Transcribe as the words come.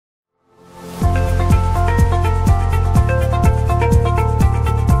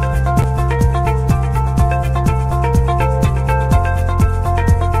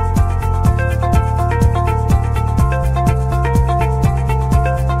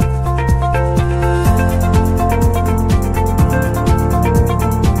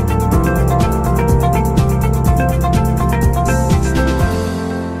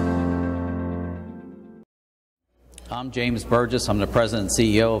I'm James Burgess. I'm the President and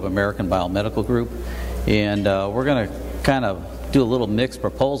CEO of American Biomedical Group, and we're going to kind of do a little mixed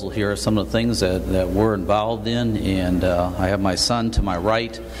proposal here of some of the things that we're involved in. And I have my son to my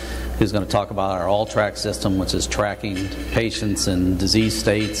right who's going to talk about our all-track system, which is tracking patients and disease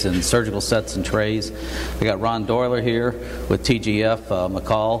states and surgical sets and trays. We got Ron Doyler here with TGF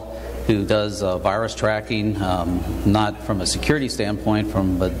McCall, who does virus tracking, not from a security standpoint,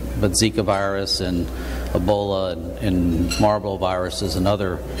 but Zika virus and Ebola and Marburg viruses and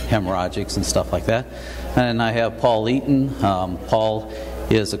other hemorrhagics and stuff like that. And I have Paul Eaton. Paul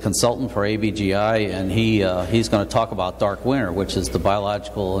is a consultant for ABGI, and he's going to talk about Dark Winter, which is the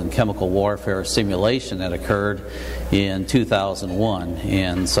biological and chemical warfare simulation that occurred in 2001.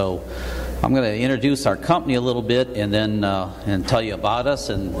 And so I'm going to introduce our company a little bit and then and tell you about us,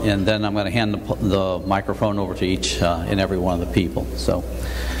 and then I'm going to hand the microphone over to each and every one of the people. So,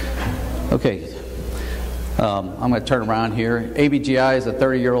 okay. I'm going to turn around here. ABGI is a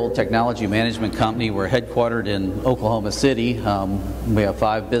 30-year-old technology management company. We're headquartered in Oklahoma City. We have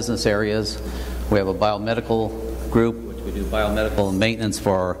 5 business areas. We have a biomedical group, which we do biomedical and maintenance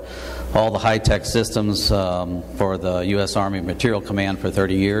for all the high-tech systems for the U.S. Army Material Command for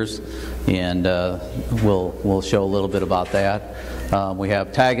 30 years, and we'll show a little bit about that. We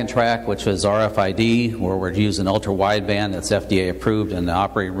have Tag and Track, which is RFID, where we're using ultra-wideband that's FDA approved in the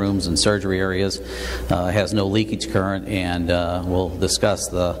operating rooms and surgery areas. It has no leakage current, and we'll discuss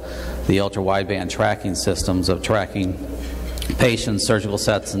the ultra-wideband tracking systems of tracking patients, surgical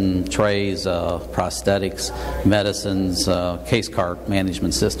sets and trays, prosthetics, medicines, case cart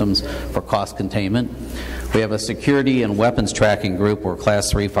management systems for cost containment. We have a security and weapons tracking group. We're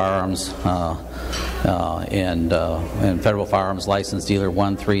Class 3 firearms and federal firearms license dealer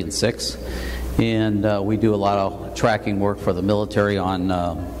 1, 3, and 6. And we do a lot of tracking work for the military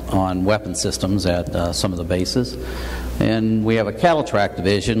on weapon systems at some of the bases. And we have a cattle track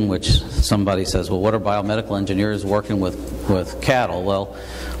division, which somebody says, well, what are biomedical engineers working with cattle? Well,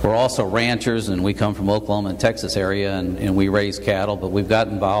 we're also ranchers, and we come from Oklahoma and Texas area, and we raise cattle, but we've got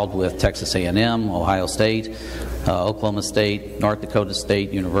involved with Texas A&M, Ohio State, Oklahoma State, North Dakota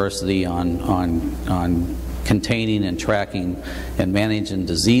State University on containing and tracking and managing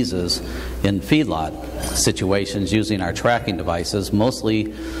diseases in feedlot situations using our tracking devices,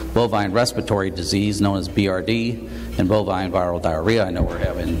 mostly bovine respiratory disease known as BRD and bovine viral diarrhea. I know we're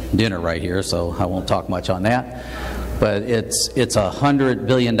having dinner right here, so I won't talk much on that. But it's a $100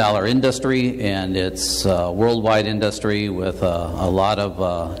 billion industry, and it's a worldwide industry with a lot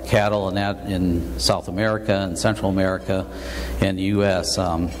of cattle and that in South America and Central America and the U.S.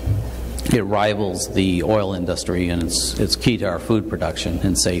 It rivals the oil industry, and it's key to our food production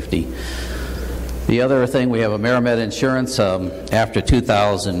and safety. The other thing, we have AmeriMed Insurance. After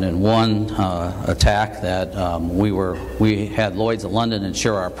 2001 attack, that we had Lloyd's of London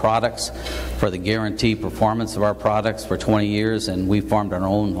insure our products for the guaranteed performance of our products for 20 years, and we formed our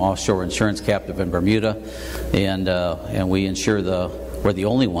own offshore insurance captive in Bermuda, and we insure we're the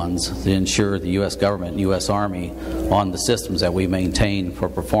only ones to insure the U.S. government and U.S. Army on the systems that we maintain for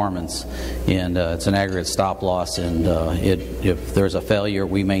performance. And it's an aggregate stop loss, and if there's a failure,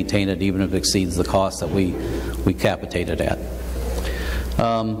 we maintain it even if it exceeds the cost that we capitate it at.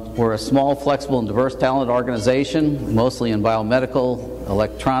 We're a small, flexible, and diverse talent organization, mostly in biomedical,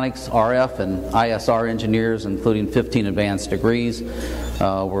 electronics, RF, and ISR engineers, including 15 advanced degrees. We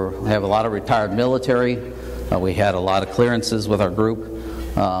have a lot of retired military. We had a lot of clearances with our group.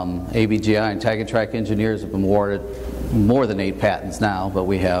 ABGI and Tag and Track engineers have been awarded more than 8 patents now, but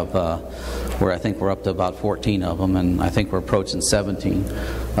we have, I think we're up to about 14 of them, and I think we're approaching 17.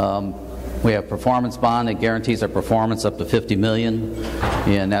 We have performance bond that guarantees our performance up to $50 million,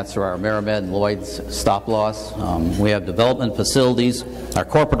 and that's through our AmeriMed and Lloyd's stop loss. We have development facilities. Our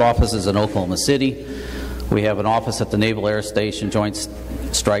corporate office is in Oklahoma City. We have an office at the Naval Air Station, Joint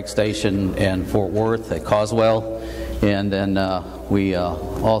Strike Station, and Fort Worth at Causewell. And then we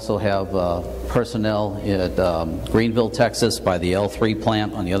also have personnel at Greenville, Texas, by the L3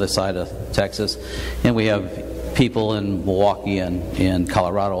 plant on the other side of Texas. And we have people in Milwaukee and in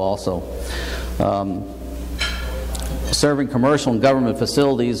Colorado also. Serving commercial and government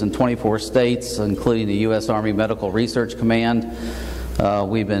facilities in 24 states, including the U.S. Army Medical Research Command.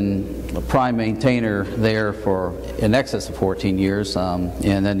 We've been a prime maintainer there for in excess of 14 years, and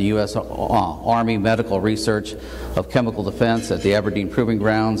then the U.S. Army Medical Research of Chemical Defense at the Aberdeen Proving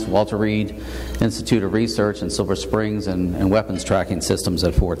Grounds, Walter Reed Institute of Research in Silver Springs, and weapons tracking systems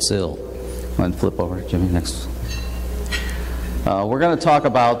at Fort Sill. And flip over, Jimmy, next. We're going to talk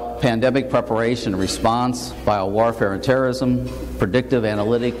about pandemic preparation and response, biowarfare and terrorism, predictive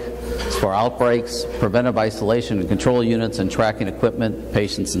analytics for outbreaks, preventive isolation and control units, and tracking equipment,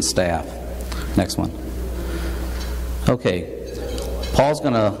 patients, and staff. Next one. Okay. Paul's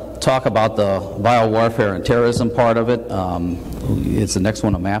going to talk about the biowarfare and terrorism part of it. Is the next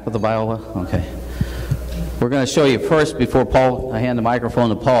one a map of the Okay. We're going to show you first, before I hand the microphone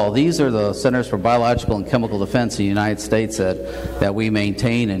to Paul, these are the Centers for Biological and Chemical Defense in the United States that we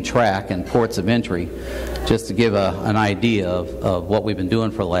maintain and track in ports of entry, just to give an idea of what we've been doing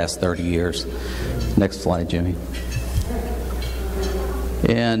for the last 30 years. Next slide, Jimmy.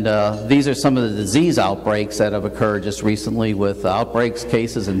 And these are some of the disease outbreaks that have occurred just recently, with outbreaks,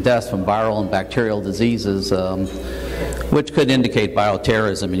 cases, and deaths from viral and bacterial diseases, which could indicate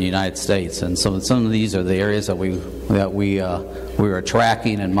bioterrorism in the United States. And so some of these are the areas that we are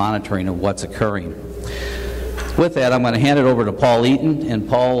tracking and monitoring of what's occurring. With that, I'm going to hand it over to Paul Eaton, and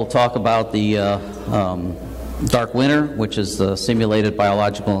Paul will talk about the Dark Winter, which is the simulated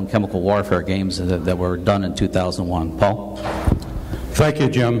biological and chemical warfare games that were done in 2001. Paul? Thank you,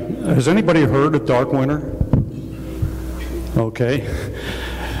 Jim. Has anybody heard of Dark Winter? Okay.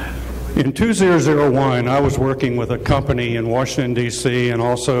 In 2001, I was working with a company in Washington, D.C., and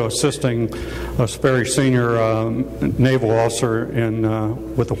also assisting a very senior naval officer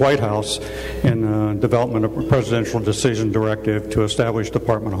with the White House in development of a presidential decision directive to establish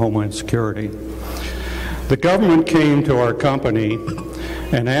Department of Homeland Security. The government came to our company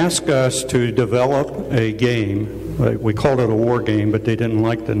and asked us to develop a game. We called it a war game, but they didn't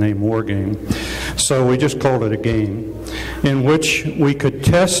like the name war game. So we just called it a game in which we could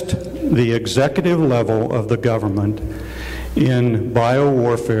test the executive level of the government in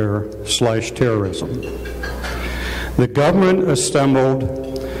biowarfare/terrorism. The government assembled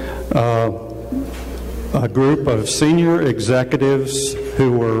a group of senior executives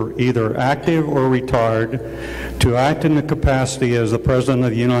who were either active or retired to act in the capacity as the President of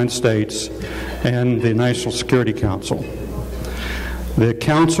the United States and the National Security Council. The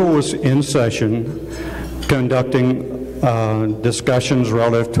Council was in session conducting discussions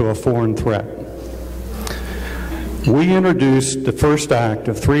relative to a foreign threat. We introduced the first act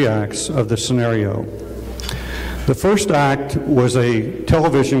of 3 acts of the scenario. The first act was a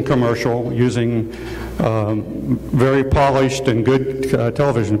television commercial using very polished and good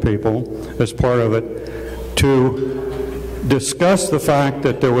television people as part of it to discuss the fact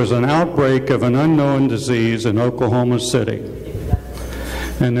that there was an outbreak of an unknown disease in Oklahoma City.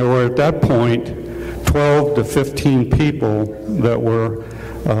 And there were at that point 12 to 15 people that were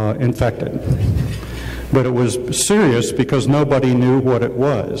infected. But it was serious because nobody knew what it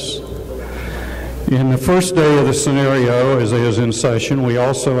was. In the first day of the scenario, as it was in session, we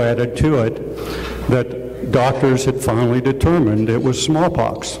also added to it that doctors had finally determined it was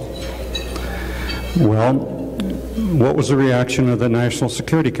smallpox. Well, what was the reaction of the National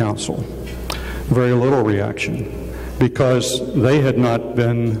Security Council? Very little reaction, because they had not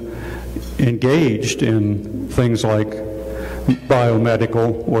been engaged in things like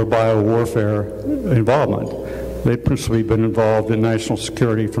biomedical or biowarfare involvement. They'd principally been involved in national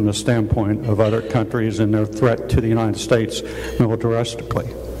security from the standpoint of other countries and their threat to the United States militaristically.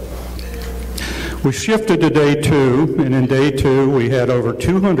 We shifted to day 2, and in day 2 we had over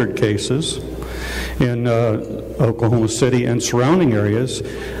 200 cases in Oklahoma City and surrounding areas,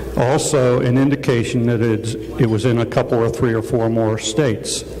 also an indication that it was in a couple or 3 or 4 more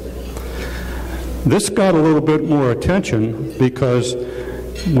states. This got a little bit more attention because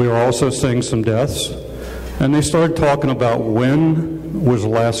we were also seeing some deaths, and they started talking about when was the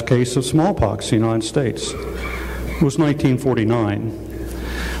last case of smallpox in the United States. It was 1949.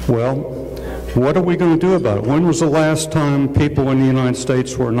 Well, what are we going to do about it? When was the last time people in the United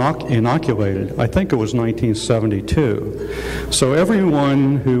States were inoculated? I think it was 1972. So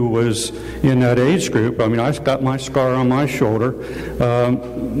everyone who was in that age group, I mean, I've got my scar on my shoulder,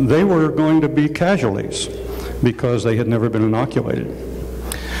 they were going to be casualties because they had never been inoculated.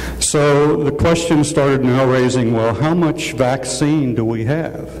 So the question started now raising, well, how much vaccine do we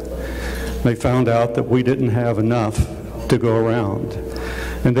have? They found out that we didn't have enough to go around.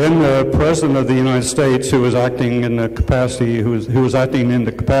 And then the President of the United States, who was acting in the capacity,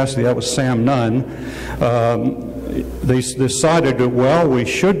 that was Sam Nunn, they decided that, well, we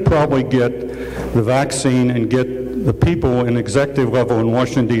should probably get the vaccine and get the people in executive level in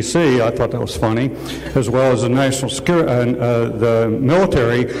Washington, D.C., I thought that was funny, as well as the national security, the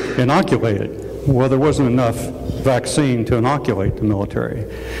military inoculated. Well, there wasn't enough vaccine to inoculate the military,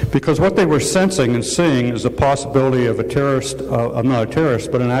 because what they were sensing and seeing is the possibility of a terrorist, not a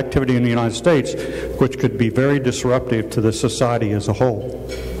terrorist, but an activity in the United States which could be very disruptive to the society as a whole.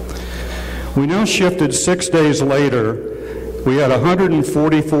 We now shifted 6 days later we had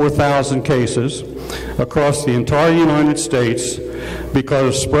 144,000 cases across the entire United States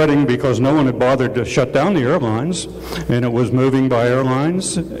because no one had bothered to shut down the airlines, and it was moving by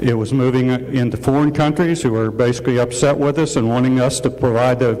airlines. It was moving into foreign countries who were basically upset with us and wanting us to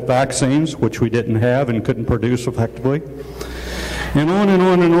provide the vaccines, which we didn't have and couldn't produce effectively. And on and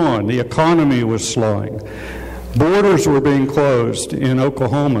on and on. The economy was slowing. Borders were being closed in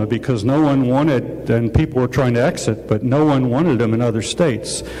Oklahoma because no one wanted, and people were trying to exit, but no one wanted them in other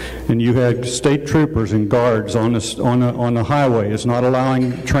states. And you had state troopers and guards on the highways not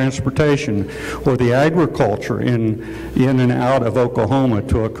allowing transportation or the agriculture in and out of Oklahoma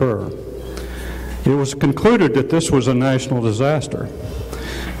to occur. It was concluded that this was a national disaster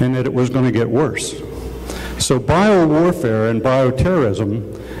and that it was going to get worse. So biowarfare and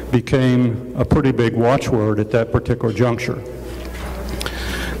bioterrorism became a pretty big watchword at that particular juncture.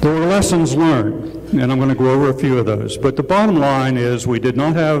 There were lessons learned, and I'm going to go over a few of those. But the bottom line is we did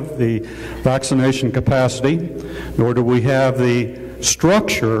not have the vaccination capacity, nor do we have the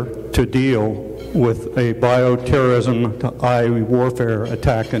structure to deal with a bioterrorism warfare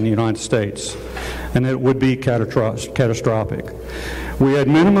attack in the United States, and it would be catastrophic. We had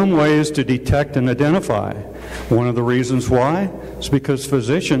minimum ways to detect and identify. One of the reasons why is because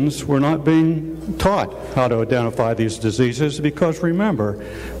physicians were not being taught how to identify these diseases because, remember,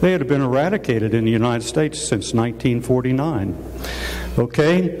 they had been eradicated in the United States since 1949.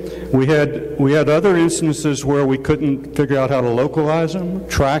 Okay? We had other instances where we couldn't figure out how to localize them,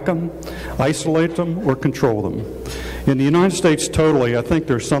 track them, isolate them, or control them. In the United States totally, I think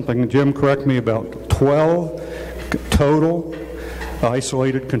there's something, Jim, correct me, about 12 total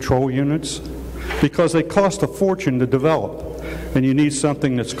isolated control units, because they cost a fortune to develop, and you need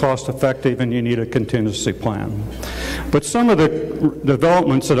something that's cost effective, and you need a contingency plan. But some of the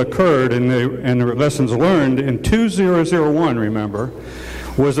developments that occurred and the lessons learned in 2001, remember,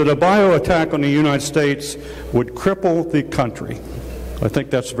 was that a bio attack on the United States would cripple the country. I think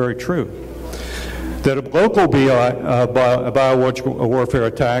that's very true. That a local biological warfare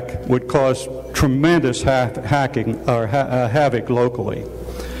attack would cause tremendous havoc locally,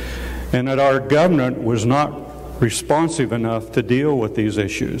 and that our government was not responsive enough to deal with these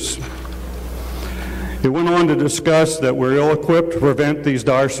issues. It went on to discuss that we're ill-equipped to prevent these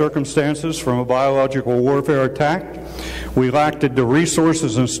dire circumstances from a biological warfare attack. We lacked the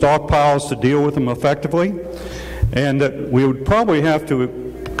resources and stockpiles to deal with them effectively, and that we would probably have to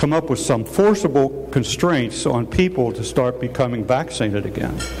come up with some forcible constraints on people to start becoming vaccinated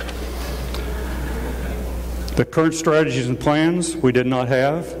again. The current strategies and plans we did not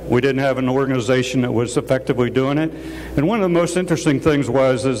have. We didn't have an organization that was effectively doing it. And one of the most interesting things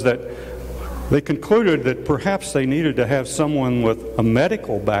is that they concluded that perhaps they needed to have someone with a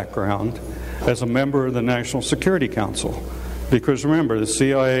medical background as a member of the National Security Council. Because remember, the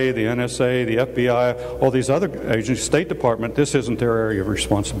CIA, the NSA, the FBI, all these other agencies, State Department, this isn't their area of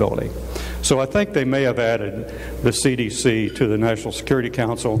responsibility. So I think they may have added the CDC to the National Security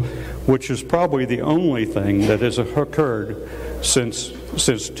Council, which is probably the only thing that has occurred since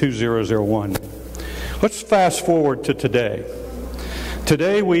 2001. Let's fast forward to today.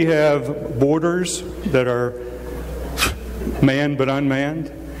 Today we have borders that are manned but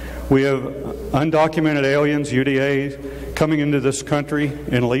unmanned. We have undocumented aliens, UDAs, coming into this country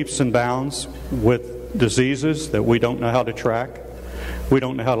in leaps and bounds with diseases that we don't know how to track. We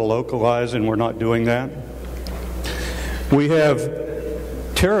don't know how to localize, and we're not doing that. We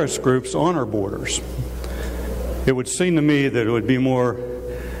have terrorist groups on our borders. It would seem to me that it would be more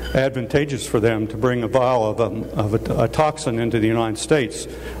advantageous for them to bring a vial of a toxin into the United States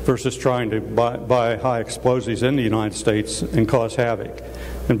versus trying to buy high explosives in the United States and cause havoc.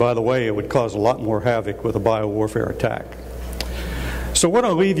 And by the way, it would cause a lot more havoc with a biowarfare attack. So what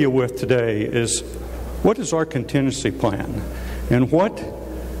I'll leave you with today is, what is our contingency plan? And what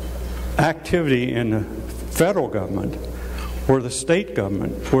activity in the federal government or the state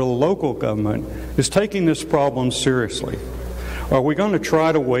government or the local government is taking this problem seriously? Are we going to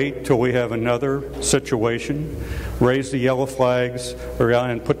try to wait till we have another situation, raise the yellow flags,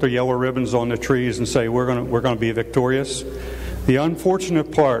 and put the yellow ribbons on the trees and say we're going to be victorious? The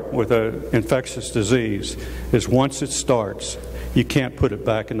unfortunate part with an infectious disease is once it starts, you can't put it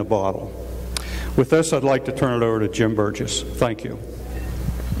back in the bottle. With this, I'd like to turn it over to Jim Burgess. Thank you.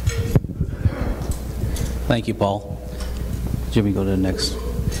 Thank you, Paul. Jimmy, go to the next.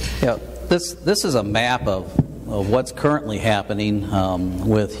 Yeah, this is a map of what's currently happening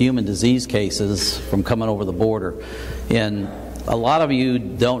with human disease cases from coming over the border. And a lot of you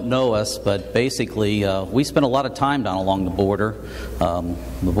don't know us, but basically we spend a lot of time down along the border. The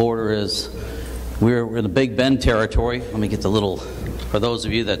border is We're in the Big Bend territory. Let me get the little, for those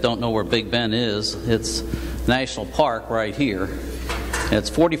of you that don't know where Big Bend is, it's National Park right here. It's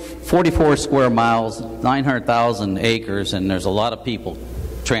 44 square miles, 900,000 acres, and there's a lot of people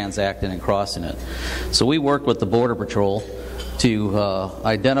transacting and crossing it. So we worked with the Border Patrol to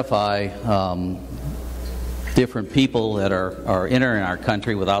identify different people that are entering our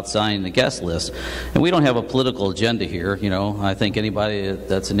country without signing the guest list. And we don't have a political agenda here. You know, I think anybody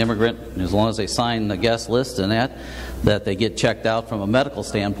that's an immigrant, as long as they sign the guest list and that they get checked out from a medical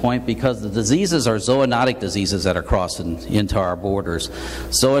standpoint, because the diseases are zoonotic diseases that are crossing into our borders.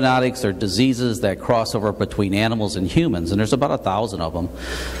 Zoonotics are diseases that cross over between animals and humans, and there's about 1,000 of them.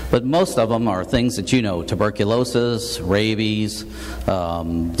 But most of them are things that you know: tuberculosis, rabies,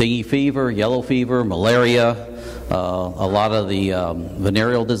 dengue fever, yellow fever, malaria, a lot of the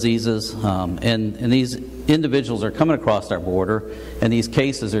venereal diseases, and these individuals are coming across our border, and these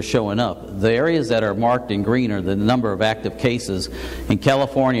cases are showing up. The areas that are marked in green are the number of active cases. In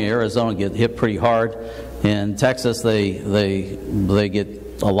California, Arizona get hit pretty hard. In Texas, they get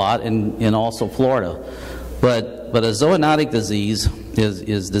a lot, and also Florida. But a zoonotic disease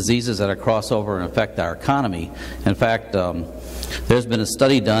is diseases that are crossover and affect our economy. In fact, there's been a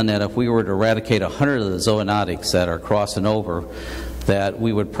study done that if we were to eradicate 100 of the zoonotics that are crossing over, that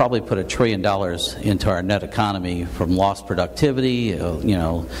we would probably put $1 trillion into our net economy from lost productivity,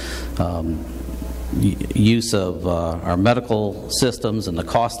 use of our medical systems and the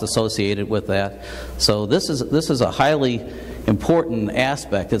cost associated with that. So this is a highly important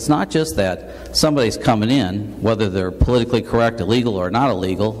aspect. It's not just that somebody's coming in, whether they're politically correct, illegal or not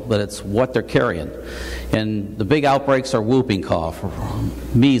illegal, but it's what they're carrying. And the big outbreaks are whooping cough,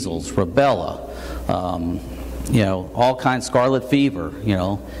 measles, rubella, all kinds, scarlet fever,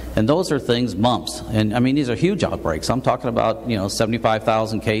 and those are things, mumps. And I mean, these are huge outbreaks. I'm talking about,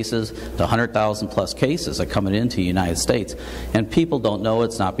 75,000 cases to 100,000 plus cases are coming into the United States. And people don't know,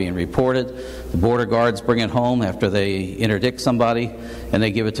 it's not being reported. The border guards bring it home after they interdict somebody, and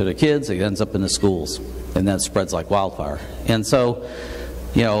they give it to their kids. It ends up in the schools, and then it spreads like wildfire. And so,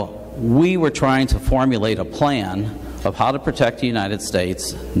 we were trying to formulate a plan of how to protect the United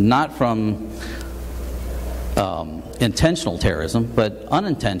States, not from intentional terrorism, but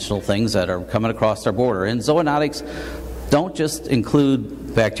unintentional things that are coming across our border. And zoonotics don't just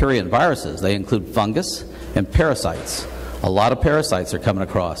include bacteria and viruses. They include fungus and parasites. A lot of parasites are coming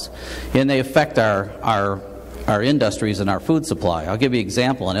across, and they affect our industries and our food supply. I'll give you an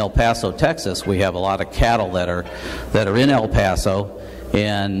example. In El Paso, Texas, we have a lot of cattle that are in El Paso,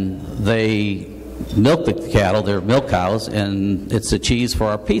 and they milk the cattle. They're milk cows, and it's the cheese for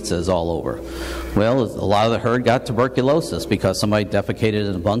our pizzas all over. Well, a lot of the herd got tuberculosis because somebody defecated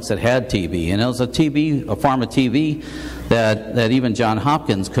in the bunks that had TB, and it was a form of TB that even Johns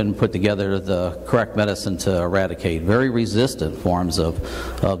Hopkins couldn't put together the correct medicine to eradicate. Very resistant forms of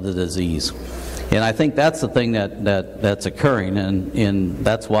the disease. And I think that's the thing that's occurring, and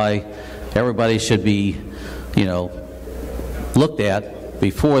that's why everybody should be, looked at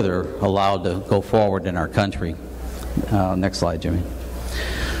before they're allowed to go forward in our country. Next slide, Jimmy.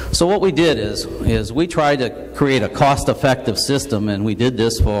 So what we did is we tried to create a cost-effective system, and we did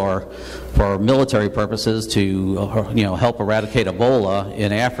this for military purposes to help eradicate Ebola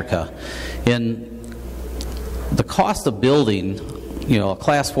in Africa. And the cost of building a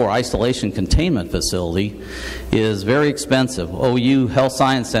Class 4 isolation containment facility is very expensive. OU Health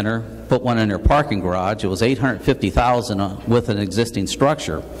Science Center put one in their parking garage. It was $850,000 with an existing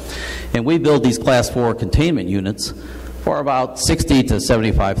structure. And we build these Class 4 containment units for about $60,000 to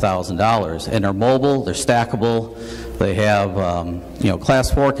 $75,000. And they're mobile, they're stackable. They have, Class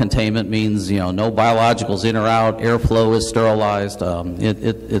 4 containment means, no biologicals in or out, airflow is sterilized.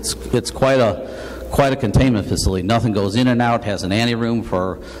 It's quite a containment facility. Nothing goes in and out, has an anteroom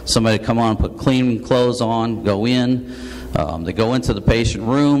for somebody to come on, put clean clothes on, go in. They go into the patient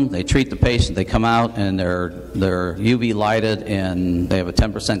room, they treat the patient, they come out, and they're UV lighted, and they have a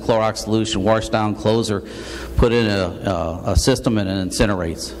 10% Clorox solution, wash down, clothes are put in a system, and it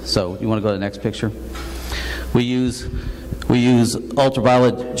incinerates. So you want to go to the next picture? We use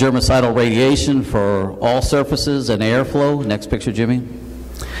ultraviolet germicidal radiation for all surfaces and airflow. Next picture, Jimmy.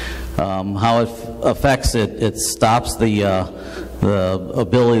 How it affects it, it stops the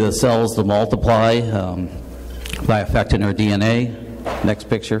ability of the cells to multiply by affecting their DNA. Next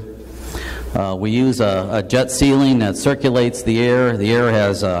picture. We use a jet sealing that circulates the air. The air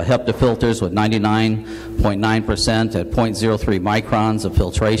has HEPA filters with 99.9% at 0.03 microns of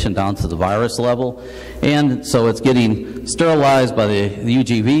filtration down to the virus level. And so it's getting sterilized by the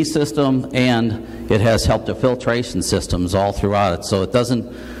UGV system, and it has HEPA filtration systems all throughout it. So it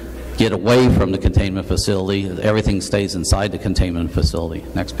doesn't get away from the containment facility. Everything stays inside the containment facility.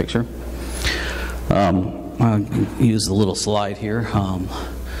 Next picture. I'll use the little slide here.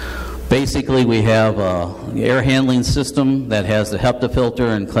 Basically, we have an air handling system that has the HEPA filter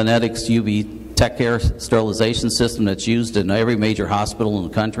and Clinetics UV Tech Air sterilization system that's used in every major hospital in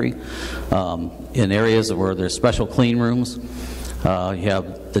the country, in areas where there's special clean rooms. You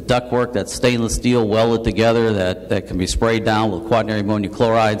have the ductwork that's stainless steel welded together that can be sprayed down with quaternary ammonium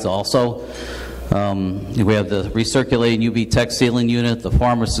chlorides also. We have the recirculating UV tech sealing unit, the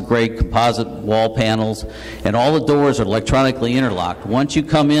pharmacy-grade composite wall panels, and all the doors are electronically interlocked. Once you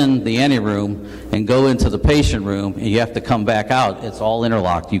come in the anteroom and go into the patient room, and you have to come back out, it's all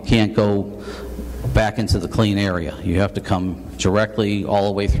interlocked. You can't go back into the clean area. You have to come directly all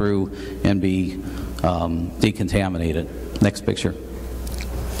the way through and be decontaminated. Next picture.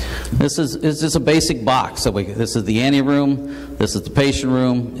 This is a basic box. So this is the anteroom, this is the patient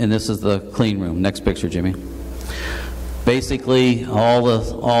room, and this is the clean room. Next picture, Jimmy. Basically, all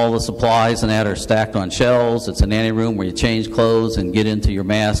the supplies and that are stacked on shelves. It's an anteroom where you change clothes and get into your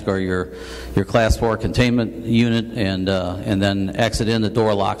mask or your Class 4 containment unit, and then exit in. The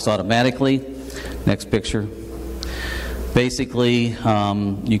door locks automatically. Next picture. Basically,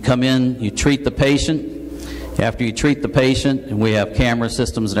 you come in, you treat the patient. After you treat the patient, and we have camera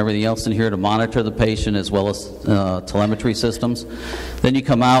systems and everything else in here to monitor the patient, as well as telemetry systems. Then you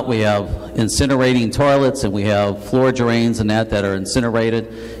come out, we have incinerating toilets, and we have floor drains and that are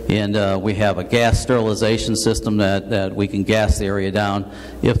incinerated, and we have a gas sterilization system that we can gas the area down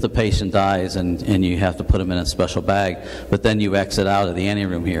if the patient dies, and you have to put them in a special bag. But then you exit out of the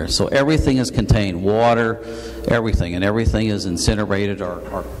anteroom here. So everything is contained, water, everything, and everything is incinerated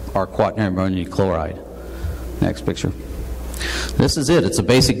or quaternary ammonium chloride. Next picture. This is it. It's a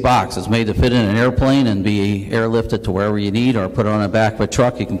basic box. It's made to fit in an airplane and be airlifted to wherever you need, or put it on the back of a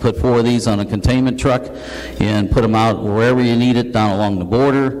truck. You can put 4 of these on a containment truck and put them out wherever you need it, down along the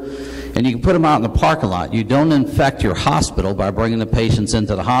border. And you can put them out in the parking lot. You don't infect your hospital by bringing the patients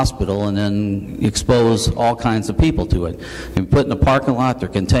into the hospital and then expose all kinds of people to it. You can put in the parking lot. They're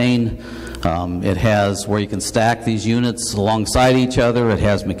contained. It has where you can stack these units alongside each other. It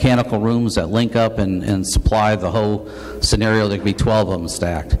has mechanical rooms that link up and supply the whole scenario. There could be 12 of them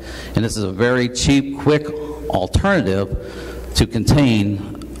stacked. And this is a very cheap, quick alternative to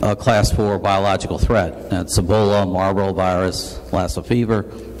contain a Class 4 biological threat. That's Ebola, Marburg virus, Lassa fever,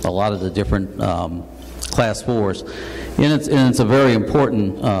 a lot of the different Class 4s. And it's a very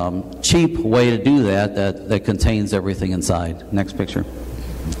important, cheap way to do that contains everything inside. Next picture.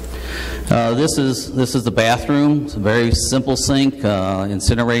 This is the bathroom. It's a very simple sink,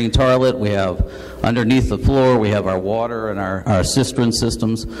 incinerating toilet. We have underneath the floor, we have our water and our cistern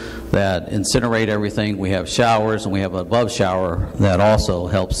systems that incinerate everything. We have showers, and we have an above shower that also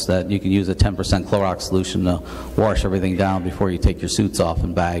helps, that you can use a 10% Clorox solution to wash everything down before you take your suits off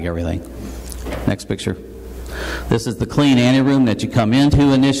and bag everything. Next picture. This is the clean anteroom that you come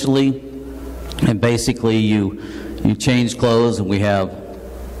into initially, and basically you change clothes, and we have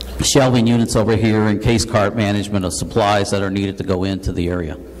shelving units over here and case cart management of supplies that are needed to go into the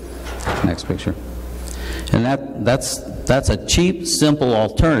area. Next picture. And that's a cheap, simple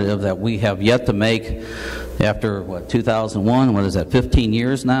alternative that we have yet to make after, 2001, what is that, 15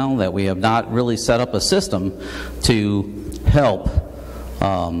 years now, that we have not really set up a system to help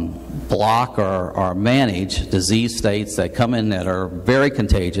block or manage disease states that come in that are very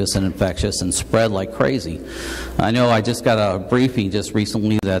contagious and infectious and spread like crazy. I know I just got a briefing just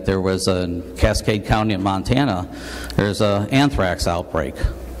recently that there was in Cascade County in Montana, there's an anthrax outbreak.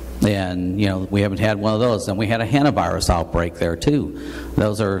 And we haven't had one of those. And we had a hantavirus outbreak there too.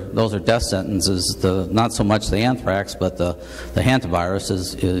 Those are death sentences. Not so much the anthrax, but the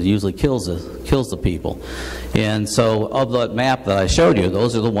hantavirus usually kills the people. And so of that map that I showed you,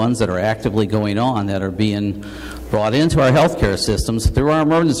 those are the ones that are actively going on, that are being brought into our healthcare systems through our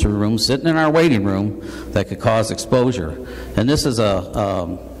emergency room, sitting in our waiting room, that could cause exposure. And this is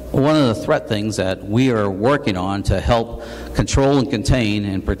one of the threat things that we are working on to help control and contain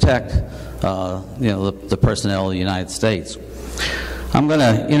and protect the personnel of the United States. I'm going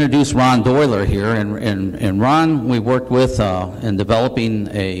to introduce Ron Doyler here, and Ron we worked with in developing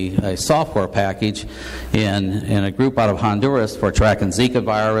a software package in a group out of Honduras for tracking Zika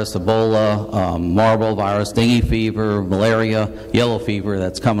virus, Ebola, Marburg virus, dengue fever, malaria, yellow fever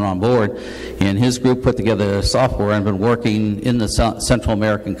that's coming on board. And his group put together software and been working in the Central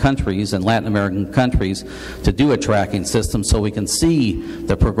American countries and Latin American countries to do a tracking system so we can see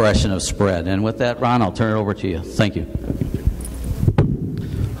the progression of spread. And with that, Ron, I'll turn it over to you. Thank you.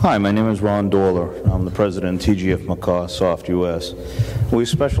 Hi, my name is Ron Doyler. I'm the president of TGF McCaw Soft US. We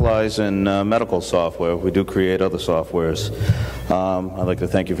specialize in medical software. We do create other softwares. I'd like to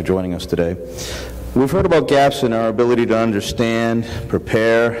thank you for joining us today. We've heard about gaps in our ability to understand,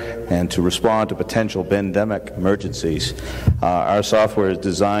 prepare, and to respond to potential pandemic emergencies. Our software is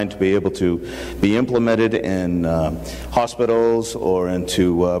designed to be able to be implemented in hospitals or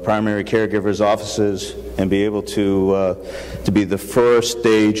into primary caregivers' offices and be able to be the first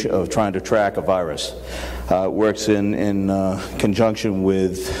stage of trying to track a virus. It works in conjunction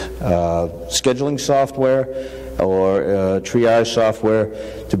with scheduling software or triage software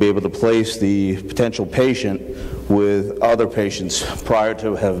to be able to place the potential patient with other patients prior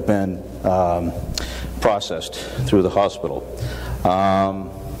to have been processed through the hospital.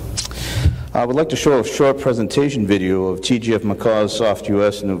 I would like to show a short presentation video of TGF McCaw's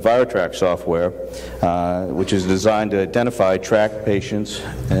SoftUS and EnviroTrack software, which is designed to identify, track patients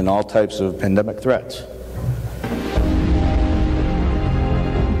and all types of pandemic threats.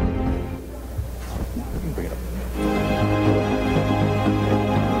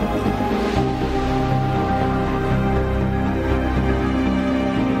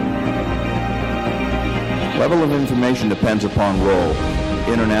 Level of information depends upon role.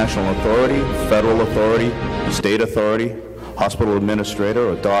 International authority, federal authority, state authority, hospital administrator,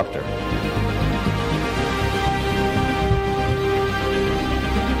 or doctor.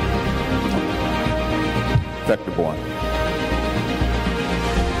 Vector-borne.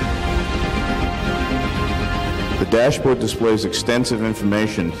 The dashboard displays extensive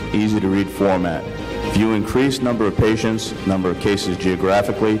information, easy to read format. View increased number of patients, number of cases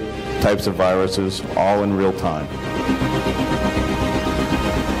geographically, types of viruses, all in real time.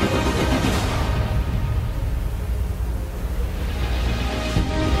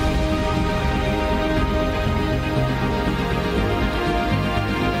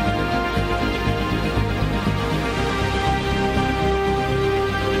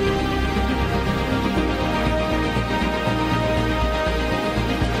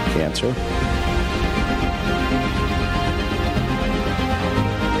 Cancer.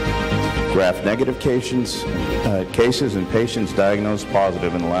 Graph negative cases and patients diagnosed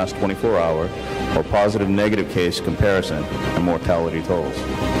positive in the last 24 hours, or positive negative case comparison and mortality totals.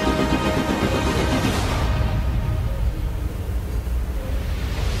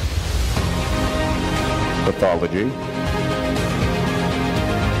 Pathology.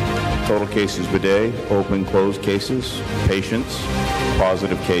 Total cases per day, open, closed cases, patients,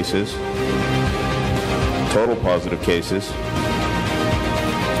 positive cases, total positive cases,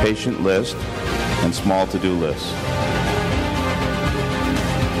 patient list, and small to-do list.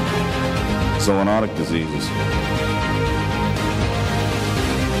 Zoonotic diseases.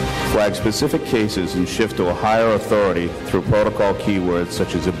 Flag specific cases and shift to a higher authority through protocol keywords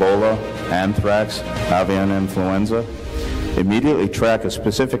such as Ebola, anthrax, avian influenza. Immediately track a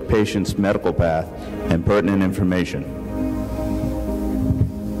specific patient's medical path and pertinent information.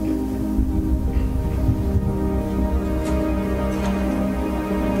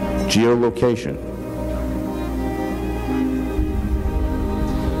 Geolocation.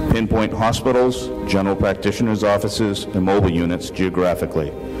 Pinpoint hospitals, general practitioners' offices, and mobile units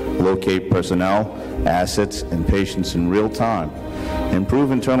geographically. Locate personnel, assets, and patients in real time.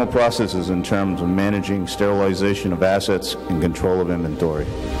 Improve internal processes in terms of managing sterilization of assets and control of inventory.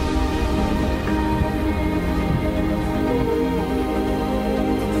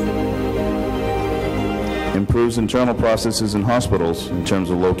 Improves internal processes in hospitals in terms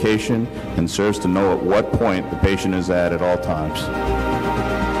of location and serves to know at what point the patient is at all times.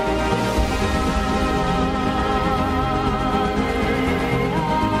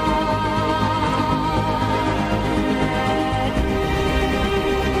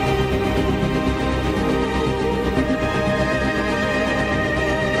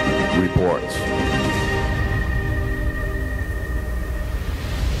 Reports.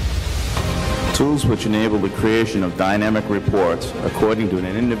 Tools which enable the creation of dynamic reports according to an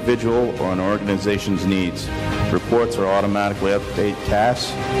individual or an organization's needs. Reports are automatically update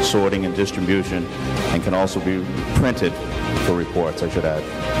tasks, sorting, and distribution, and can also be printed for reports, I should add.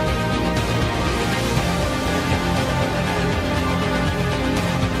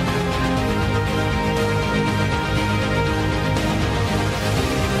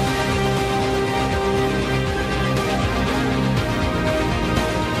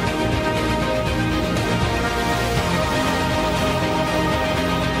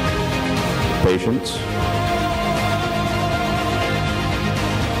 Patients.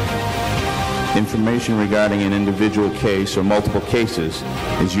 Information regarding an individual case or multiple cases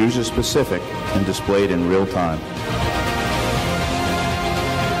is user-specific and displayed in real time.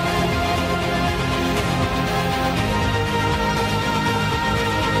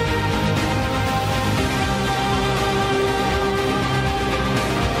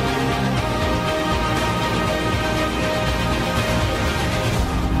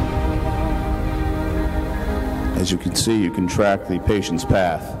 As you can see, you can track the patient's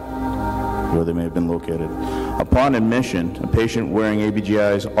path where they may have been located. Upon admission, a patient wearing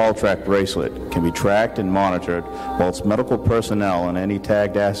ABGI's All-Track bracelet can be tracked and monitored, whilst medical personnel and any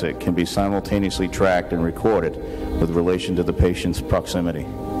tagged asset can be simultaneously tracked and recorded with relation to the patient's proximity.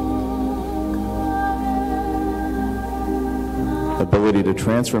 Ability to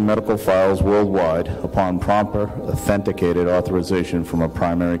transfer medical files worldwide upon proper authenticated authorization from a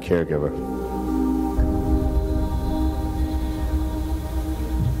primary caregiver.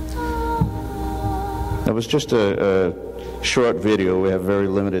 That was just a short video. We have very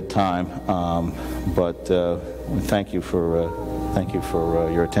limited time, but thank you for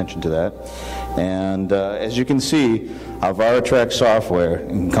your attention to that. And as you can see, our ViraTrack software,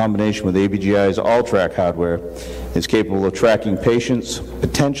 in combination with ABGI's All-Track hardware, is capable of tracking patients,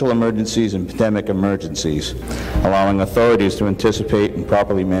 potential emergencies, and pandemic emergencies, allowing authorities to anticipate and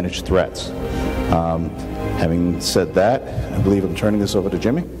properly manage threats. Having said that, I believe I'm turning this over to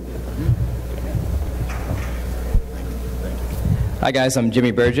Jimmy. Hi guys, I'm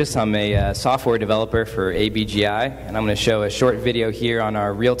Jimmy Burgess. I'm a software developer for ABGI, and I'm going to show a short video here on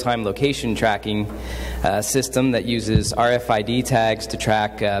our real-time location tracking system that uses RFID tags to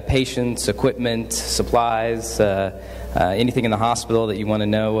track patients, equipment, supplies, anything in the hospital that you want to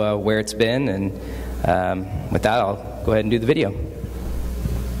know where it's been. And with that, I'll go ahead and do the video.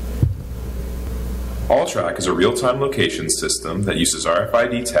 All-Track is a real-time location system that uses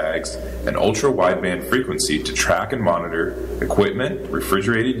RFID tags and ultra-wideband frequency to track and monitor equipment,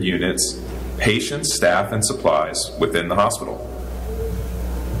 refrigerated units, patients, staff, and supplies within the hospital.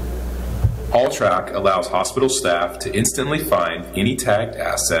 All-Track allows hospital staff to instantly find any tagged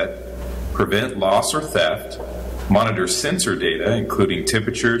asset, prevent loss or theft, monitor sensor data including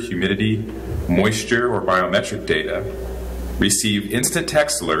temperature, humidity, moisture, or biometric data, receive instant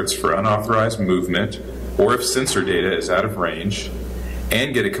text alerts for unauthorized movement or if sensor data is out of range,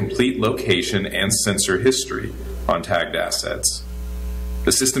 and get a complete location and sensor history on tagged assets.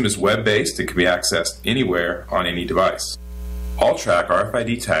 The system is web-based and can be accessed anywhere on any device. All-Track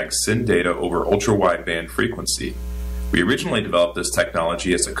RFID tags send data over ultra-wideband frequency. We originally developed this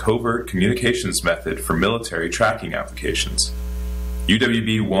technology as a covert communications method for military tracking applications.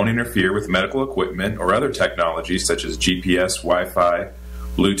 UWB won't interfere with medical equipment or other technologies such as GPS, Wi-Fi,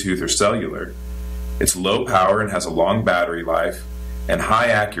 Bluetooth, or cellular. It's low power and has a long battery life and high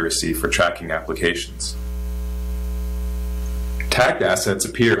accuracy for tracking applications. Tagged assets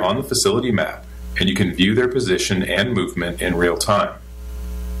appear on the facility map, and you can view their position and movement in real time.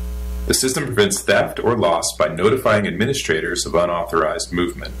 The system prevents theft or loss by notifying administrators of unauthorized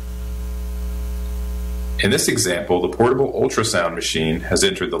movement. In this example, the portable ultrasound machine has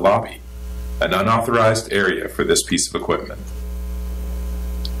entered the lobby, an unauthorized area for this piece of equipment.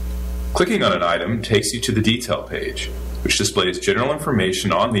 Clicking on an item takes you to the detail page, which displays general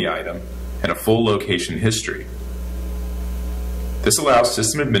information on the item and a full location history. This allows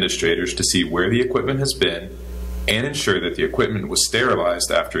system administrators to see where the equipment has been and ensure that the equipment was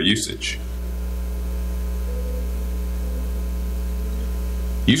sterilized after usage.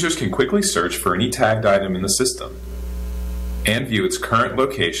 Users can quickly search for any tagged item in the system and view its current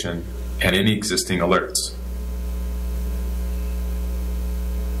location and any existing alerts.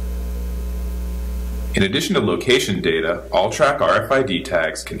 In addition to location data, All-Track RFID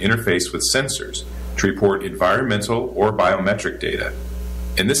tags can interface with sensors to report environmental or biometric data.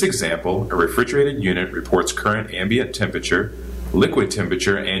 In this example, a refrigerated unit reports current ambient temperature, liquid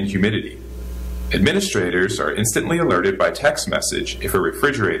temperature, and humidity. Administrators are instantly alerted by text message if a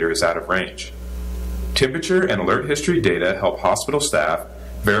refrigerator is out of range. Temperature and alert history data help hospital staff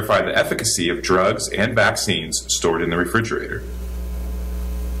verify the efficacy of drugs and vaccines stored in the refrigerator.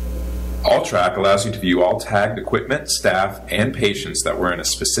 All-Track allows you to view all tagged equipment, staff, and patients that were in a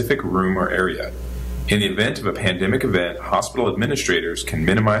specific room or area. In the event of a pandemic event, hospital administrators can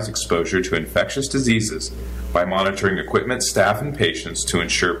minimize exposure to infectious diseases by monitoring equipment, staff, and patients to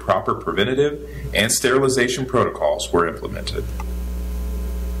ensure proper preventative and sterilization protocols were implemented.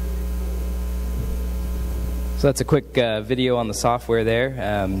 So that's a quick video on the software there.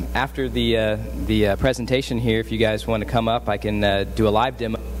 After the presentation here, if you guys want to come up, I can do a live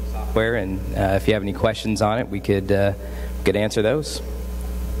demo of the software, and if you have any questions on it, we could answer those.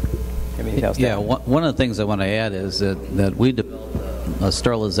 Yeah, one of the things I want to add is that we developed a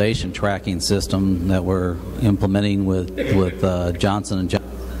sterilization tracking system that we're implementing with Johnson &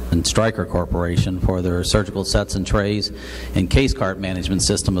 Johnson and Stryker Corporation for their surgical sets and trays and case cart management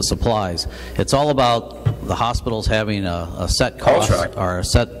system of supplies. It's all about the hospitals having a set cost or a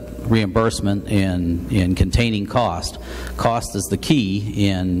set reimbursement and containing cost. Cost is the key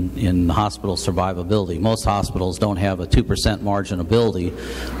in hospital survivability. Most hospitals don't have a 2% marginability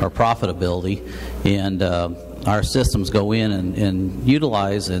or profitability, and our systems go in and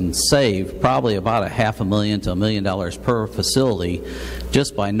utilize and save probably about $500,000 to $1 million per facility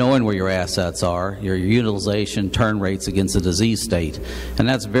just by knowing where your assets are, your utilization, turn rates against the disease state. And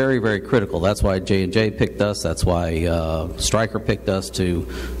that's very, very critical. That's why J&J picked us. That's why Stryker picked us to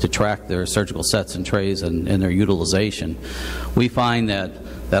track their surgical sets and trays and their utilization. We find that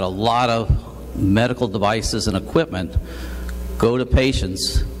a lot of medical devices and equipment go to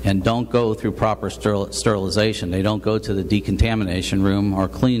patients and don't go through proper sterilization. They don't go to the decontamination room or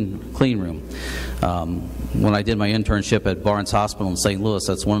clean room. When I did my internship at Barnes Hospital in St. Louis,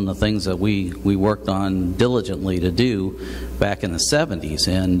 that's one of the things that we worked on diligently to do back in the 70s,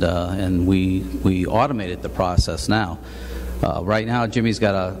 and we automated the process now. Right now, Jimmy's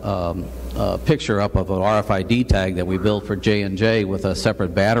got a picture up of an RFID tag that we built for J&J with a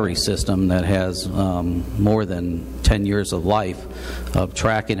separate battery system that has more than 10 years of life of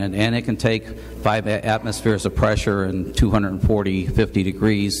tracking it, and it can take 5 atmospheres of pressure and 50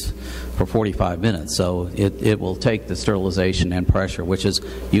 degrees for 45 minutes. So it will take the sterilization and pressure, which is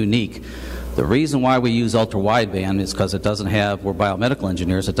unique. The reason why we use ultra-wideband is because it doesn't have, we're biomedical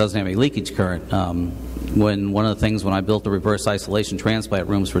engineers, it doesn't have a leakage current. One of the things when I built the reverse isolation transplant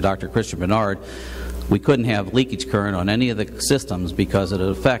rooms for Dr. Christian Bernard, we couldn't have leakage current on any of the systems because it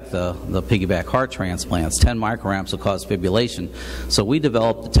would affect the piggyback heart transplants. 10 microamps will cause fibrillation. So we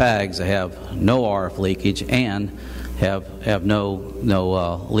developed the tags that have no RF leakage and have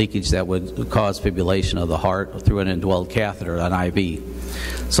no leakage that would cause fibrillation of the heart through an indwelled catheter, an IV.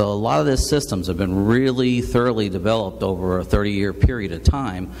 So a lot of these systems have been really thoroughly developed over a 30-year period of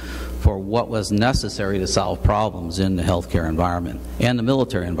time for what was necessary to solve problems in the healthcare environment and the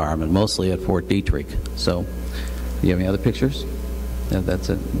military environment, mostly at Fort Detrick. So, do you have any other pictures? Yeah, that's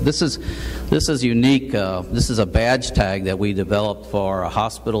it. This is unique. This is a badge tag that we developed for a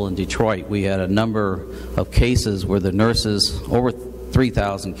hospital in Detroit. We had a number of cases where the nurses, over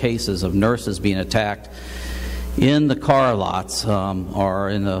 3,000 cases of nurses being attacked in the car lots or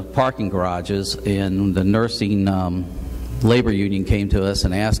in the parking garages, and the nursing labor union came to us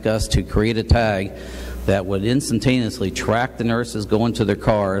and asked us to create a tag that would instantaneously track the nurses going to their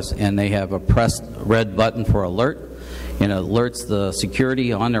cars, and they have a pressed red button for alert, and it alerts the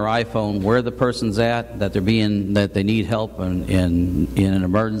security on their iPhone where the person's at, that they need help in an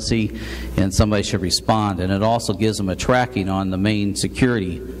emergency, and somebody should respond. And it also gives them a tracking on the main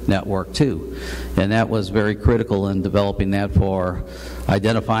security network too. And that was very critical in developing that for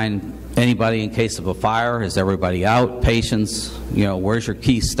identifying anybody in case of a fire. Is everybody out? Patients, where's your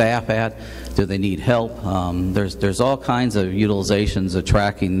key staff at? Do they need help? There's all kinds of utilizations of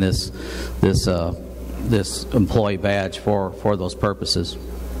tracking this employee badge for those purposes.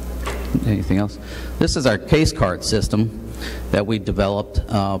 Anything else? This is our case card system that we developed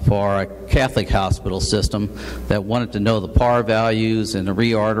for a Catholic hospital system that wanted to know the par values and the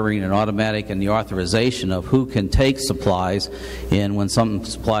reordering and automatic and the authorization of who can take supplies. And when some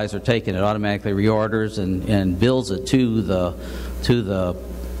supplies are taken, it automatically reorders and bills it to the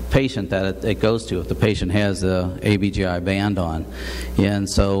patient that it goes to if the patient has the ABGI band on. And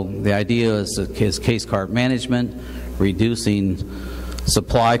so the idea is case card management, reducing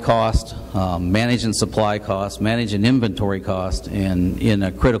supply cost, managing supply cost, managing inventory cost, and in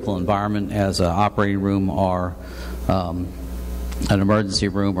a critical environment as an operating room or an emergency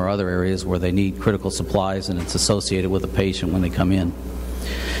room or other areas where they need critical supplies and it's associated with the patient when they come in.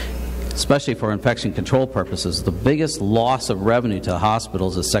 Especially for infection control purposes, the biggest loss of revenue to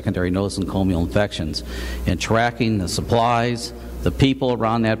hospitals is secondary nosocomial infections. And tracking the supplies, the people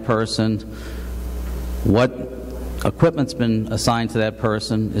around that person, what equipment's been assigned to that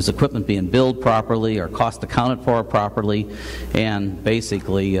person, is equipment being billed properly or cost accounted for properly, and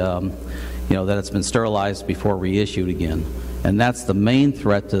basically that it's been sterilized before reissued again. And that's the main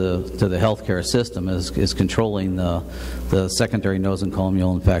threat to the healthcare system is controlling the secondary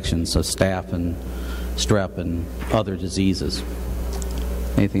nosocomial infections, so staph and strep and other diseases.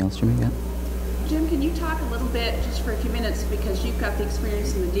 Anything else, Jimmy? Yeah? Jim, can you talk a little bit, just for a few minutes, because you've got the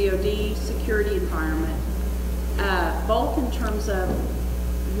experience in the DoD security environment, both in terms of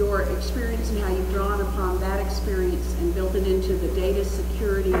your experience and how you've drawn upon that experience and built it into the data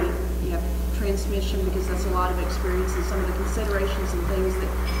security, you have transmission, because that's a lot of experience, and some of the considerations and things that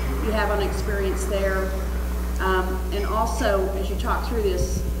you have on experience there. And also, as you talk through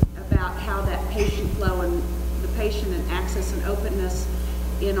this, about how that patient flow and the patient and access and openness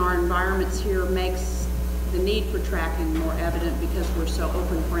in our environments here makes the need for tracking more evident because we're so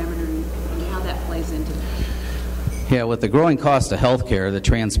open parameter and how that plays into that? Yeah, with the growing cost of healthcare, the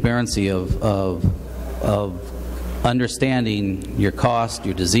transparency of understanding your cost,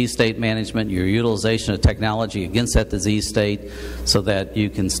 your disease state management, your utilization of technology against that disease state so that you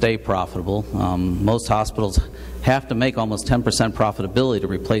can stay profitable. Most hospitals have to make almost 10% profitability to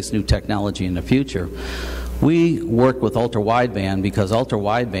replace new technology in the future. We work with ultra-wideband because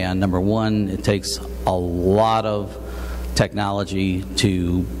ultra-wideband, number one, it takes a lot of technology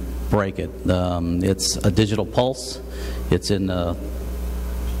to break it. It's a digital pulse. It's in the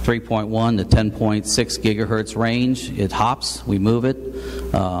 3.1 to 10.6 gigahertz range. It hops, we move it.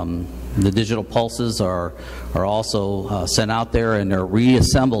 The digital pulses are also sent out there and they're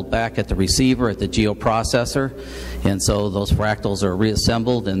reassembled back at the receiver at the geoprocessor, and so those fractals are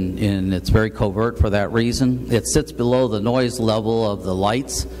reassembled, and it's very covert for that reason. It sits below the noise level of the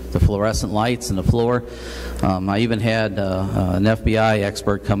lights, the fluorescent lights in the floor. I even had an FBI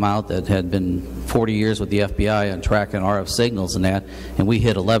expert come out that had been 40 years with the FBI on tracking RF signals and that, and we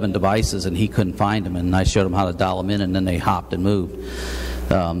hit 11 devices and he couldn't find them, and I showed him how to dial them in, and then they hopped and moved.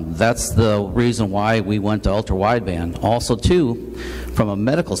 That's the reason why we went to ultra-wideband. Also, too, from a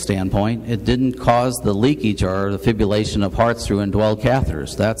medical standpoint, it didn't cause the leakage or the fibrillation of hearts through indwelled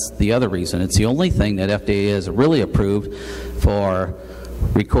catheters. That's the other reason. It's the only thing that FDA has really approved for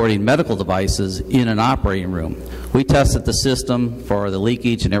recording medical devices in an operating room. We tested the system for the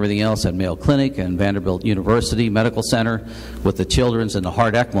leakage and everything else at Mayo Clinic and Vanderbilt University Medical Center with the children's and the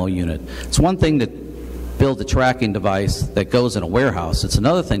heart ECMO unit. It's one thing to build a tracking device that goes in a warehouse. It's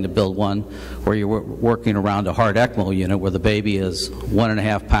another thing to build one where you're working around a heart ECMO unit where the baby is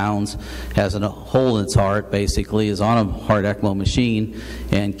 1.5 pounds, has a hole in its heart, basically, is on a heart ECMO machine,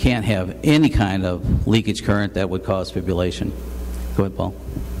 and can't have any kind of leakage current that would cause fibrillation. Go ahead, Paul.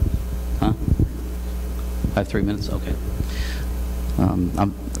 Huh? I have 3 minutes? Okay.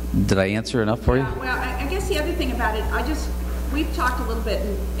 Did I answer enough for you? Well, I guess the other thing about it, we've talked a little bit,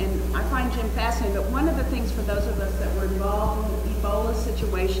 and I find Jim fascinating, but one of the things for those of us that were involved in the Ebola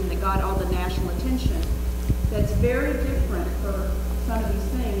situation that got all the national attention that's very different for some of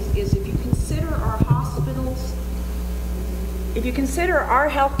these things is if you consider our hospitals, if you consider our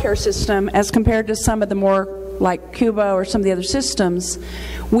healthcare system as compared to some of the more like Cuba or some of the other systems,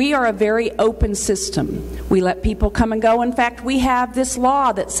 we are a very open system. We let people come and go. In fact, we have this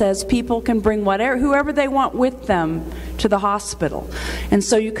law that says people can bring whoever they want with them to the hospital. And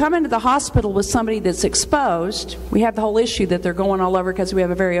so you come into the hospital with somebody that's exposed. We have the whole issue that they're going all over because we have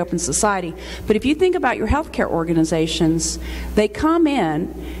a very open society. But if you think about your healthcare organizations, they come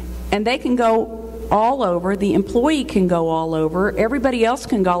in and they can go all over. The employee can go all over. Everybody else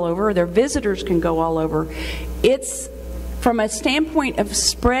can go all over. Their visitors can go all over. It's, from a standpoint of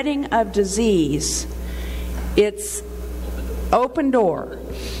spreading of disease, it's open door.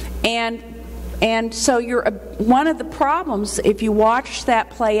 And so one of the problems, if you watch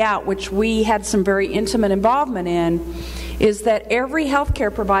that play out, which we had some very intimate involvement in, is that every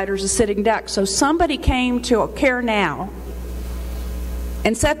healthcare provider is a sitting duck. So somebody came to Care Now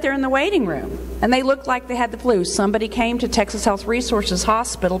and sat there in the waiting room, and they looked like they had the flu. Somebody came to Texas Health Resources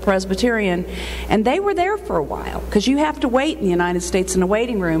Hospital, Presbyterian, and they were there for a while, because you have to wait in the United States in a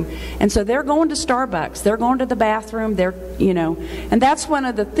waiting room. And so they're going to Starbucks, they're going to the bathroom, and that's one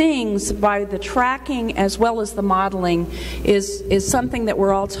of the things by the tracking as well as the modeling is something that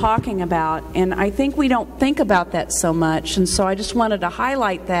we're all talking about. And I think we don't think about that so much, and so I just wanted to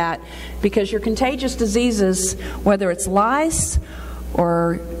highlight that, because your contagious diseases, whether it's lice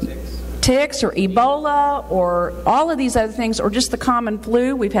or ticks or Ebola or all of these other things, or just the common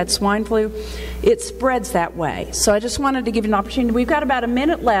flu, we've had swine flu, it spreads that way. So I just wanted to give you an opportunity. We've got about a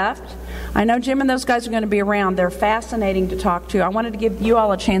minute left. I know Jim and those guys are going to be around. They're fascinating to talk to. I wanted to give you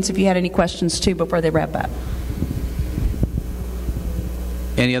all a chance if you had any questions too before they wrap up.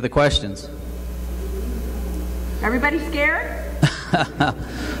 Any other questions? Everybody scared?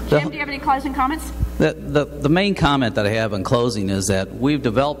 Jim, do you have any closing comments? The main comment that I have in closing is that we've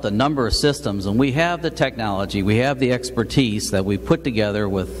developed a number of systems, and we have the technology, we have the expertise that we put together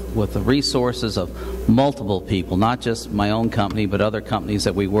with the resources of multiple people, not just my own company, but other companies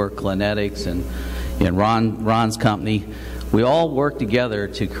that we work, Clinetics and Ron's company. We all work together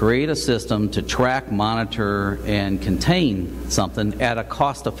to create a system to track, monitor, and contain something at a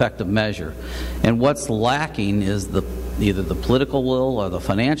cost-effective measure. And what's lacking is either the political will or the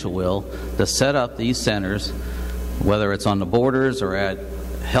financial will to set up these centers, whether it's on the borders or at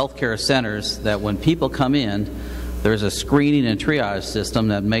healthcare centers, that when people come in, there's a screening and triage system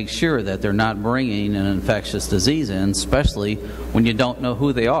that makes sure that they're not bringing an infectious disease in, especially when you don't know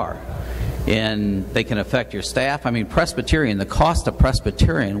who they are. and they can affect your staff. I mean, Presbyterian, the cost of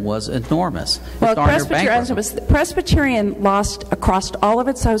Presbyterian was enormous. Well, Presbyterian lost across all of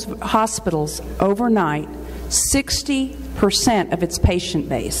its hospitals overnight 60% of its patient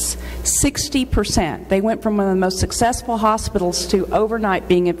base. 60%. They went from one of the most successful hospitals to overnight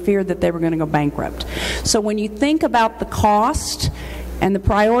being in fear that they were going to go bankrupt. So when you think about the cost and the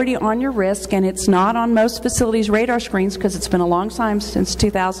priority on your risk, and it's not on most facilities' radar screens because it's been a long time since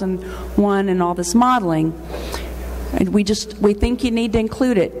 2001 and all this modeling, and we think you need to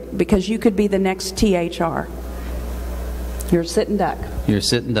include it because you could be the next THR. You're a sitting duck. You're a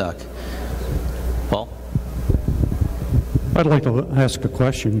sitting duck. Paul? I'd like to ask a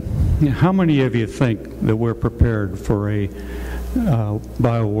question. How many of you think that we're prepared for a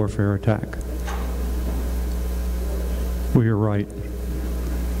biowarfare attack? Well, you're right.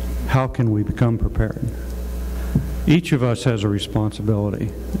 How can we become prepared? Each of us has a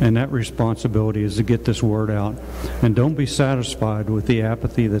responsibility, and that responsibility is to get this word out. And don't be satisfied with the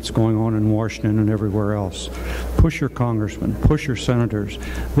apathy that's going on in Washington and everywhere else. Push your congressmen, push your senators.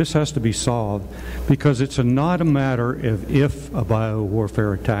 This has to be solved because it's not a matter of if a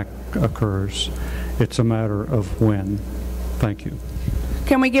biowarfare attack occurs. It's a matter of when. Thank you.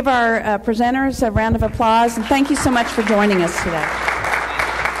 Can we give our presenters a round of applause? And thank you so much for joining us today.